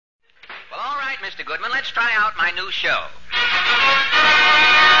Mr. Goodman, let's try out my new show.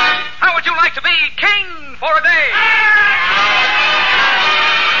 How would you like to be king for a day?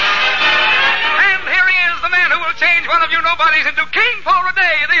 And here he is, the man who will change one of you nobodies into king for a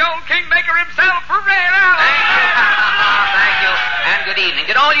day, the old kingmaker himself, Red Allen. Thank you. And good evening.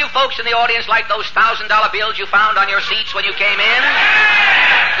 Did all you folks in the audience like those $1,000 bills you found on your seats when you came in?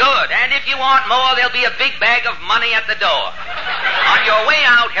 Good. And if you want more, there'll be a big bag of money at the door. On your way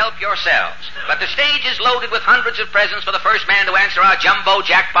out, help yourselves. But the stage is loaded with hundreds of presents for the first man to answer our jumbo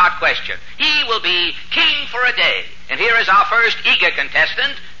jackpot question. He will be king for a day. And here is our first eager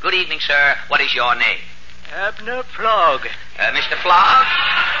contestant. Good evening, sir. What is your name? Abner Flogg. Mr. Flogg,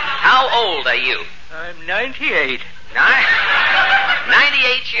 how old are you? I'm 98.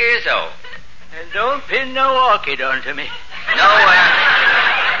 98 years old. And don't pin no orchid onto me. No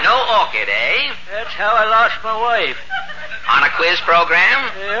orchid, eh? That's how I lost my wife. On a quiz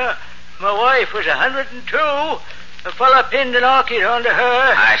program? Yeah. My wife was 102. A fella pinned an orchid onto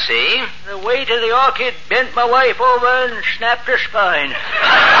her. I see. The weight of the orchid bent my wife over and snapped her spine.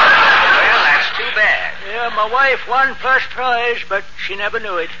 Well, that's too bad. Yeah, my wife won first prize, but she never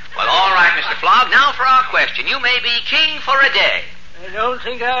knew it. Well, all right, Mr. Flogg. Now for our question. You may be king for a day. I don't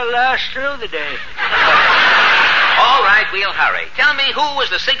think I'll last through the day. All right, we'll hurry. Tell me, who was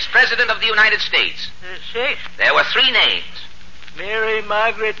the sixth president of the United States? The sixth? There were three names. Mary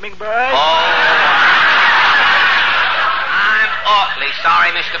Margaret McBride. Oh. I'm awfully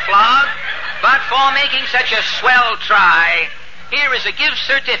sorry, Mr. Flogg, but for making such a swell try, here is a gift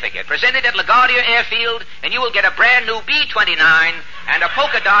certificate presented at LaGuardia Airfield, and you will get a brand new B-29 and a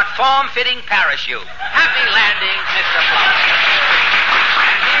polka dot form-fitting parachute. Happy landing, Mr. Flogg.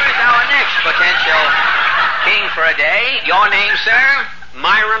 And here is our next potential king for a day. Your name, sir?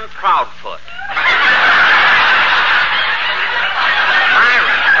 Myron Proudfoot.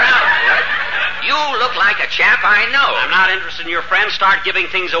 Myron Proudfoot? You look like a chap I know. I'm not interested in your friends. Start giving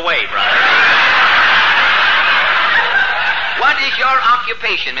things away, brother. What is your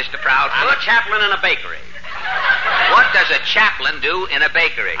occupation, Mr. Proudfoot? I'm a chaplain in a bakery. What does a chaplain do in a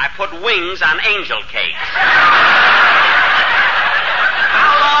bakery? I put wings on angel cakes.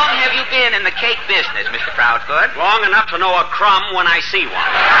 How long have you been in the cake business, Mr. Proudfoot? Long enough to know a crumb when I see one.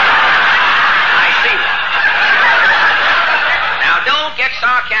 I see one. Now, don't get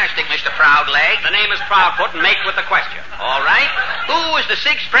sarcastic, Mr. Proudleg. The name is Proudfoot, and make with the question. All right. Who was the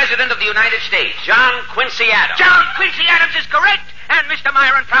sixth president of the United States? John Quincy Adams. John Quincy Adams is correct, and Mr.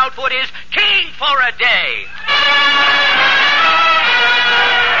 Myron Proudfoot is king for a day.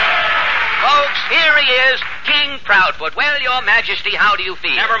 Folks, here he is, King Proudfoot. Well, Your Majesty, how do you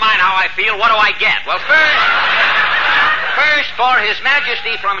feel? Never mind how I feel. What do I get? Well, first for His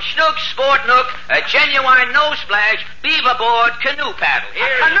Majesty from Schnook Sport Nook, a genuine no-splash beaver board canoe paddle. A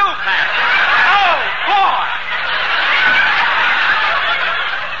canoe paddle? Oh, boy!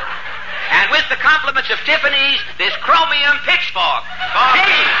 And with the compliments of Tiffany's, this chromium pitchfork.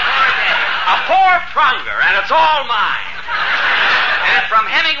 Hey! A four-prunger, and it's all mine. And from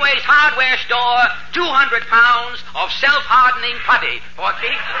Hemingway's hardware store, 200 pounds of self-hardening putty for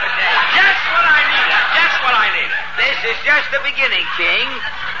King for a day. Just what I needed. Just what I needed. This is just the beginning, King.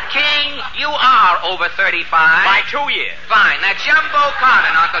 King, you are over 35. By 2 years. Fine. That's Jumbo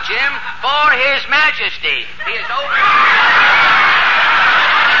Cotton, Uncle Jim, for His Majesty. He is over...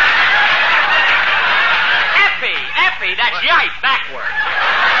 Effie, that's yipe backward.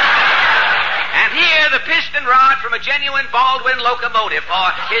 And here, the piston rod from a genuine Baldwin locomotive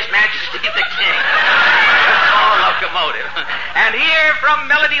for His Majesty the King. Small locomotive. And here, from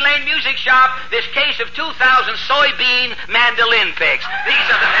Melody Lane Music Shop, this case of 2,000 soybean mandolin picks. These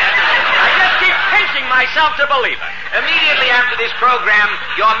are the mandolins. I just keep pinching myself to believe it. Immediately after this program,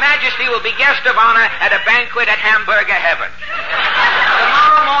 Your Majesty will be guest of honor at a banquet at Hamburger Heaven.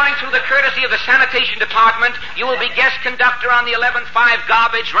 Tomorrow morning, through the courtesy of the Sanitation Department, you will be guest conductor on the 11.5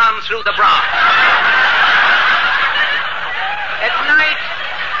 garbage run through the Bronx. At night,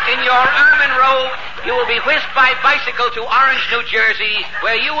 in your ermine robe, you will be whisked by bicycle to Orange, New Jersey,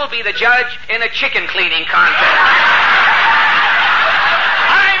 where you will be the judge in a chicken cleaning contest.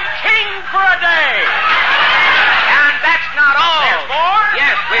 I'm king for a day. And that's not all. There's more?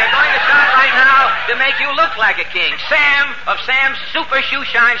 Yes, we are going to start right now to make you look like a king. Sam of Sam's Super Shoe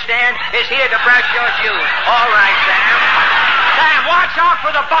Shine Stand is here to brush your shoes. All right, Sam. Sam, watch out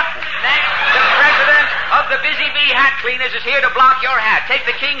for the button. Next, the president of the Busy Bee Hat Cleaners is here to block your hat. Take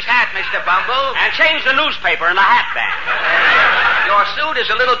the king's hat, Mr. Bumble. And change the newspaper in the hat band. Your suit is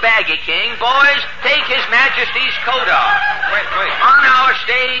a little baggy, King. Boys, take His Majesty's coat off. Wait. On our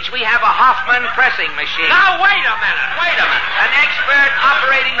stage, we have a Hoffman pressing machine. Now, wait a minute. An expert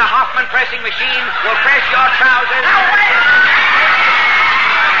operating the Hoffman pressing machine will press your trousers. Now, wait a minute.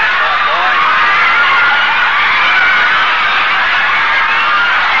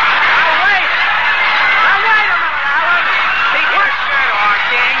 Keep your shirt on,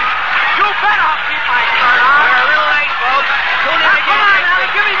 King. You better keep my shirt on. We're a little late, folks. Tune in again. Come on, next Alan,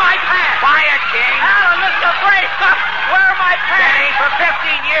 week. give me my pants. Quiet, King. Alan, Mr. Brace, where are my pants? Daddy, for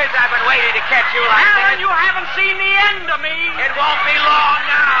 15 years I've been waiting to catch you like Alan, this. you haven't seen the end of me. It won't be long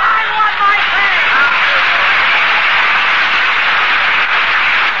now. I want my pants.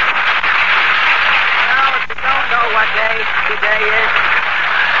 Well, if you don't know what day today is,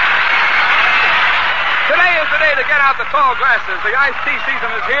 Today is the day to get out the tall grasses. The iced tea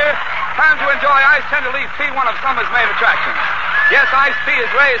season is here. Time to enjoy iced tender leaf tea, one of summer's main attractions. Yes, iced tea is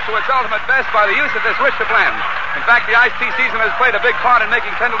raised to its ultimate best by the use of this richer blend. In fact, the iced tea season has played a big part in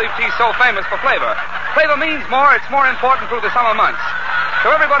making tender leaf tea so famous for flavor. Flavor means more. It's more important through the summer months.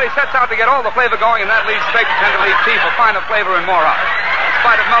 So everybody sets out to get all the flavor going, and that leads straight to tender leaf tea for finer flavor and more art. In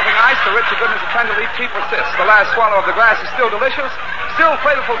spite of melting ice, the richer goodness of tender leaf tea persists. The last swallow of the glass is still delicious, still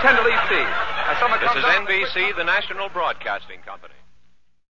flavorful tender leaf tea. As summer This comes is on- NBC, the national broadcasting company.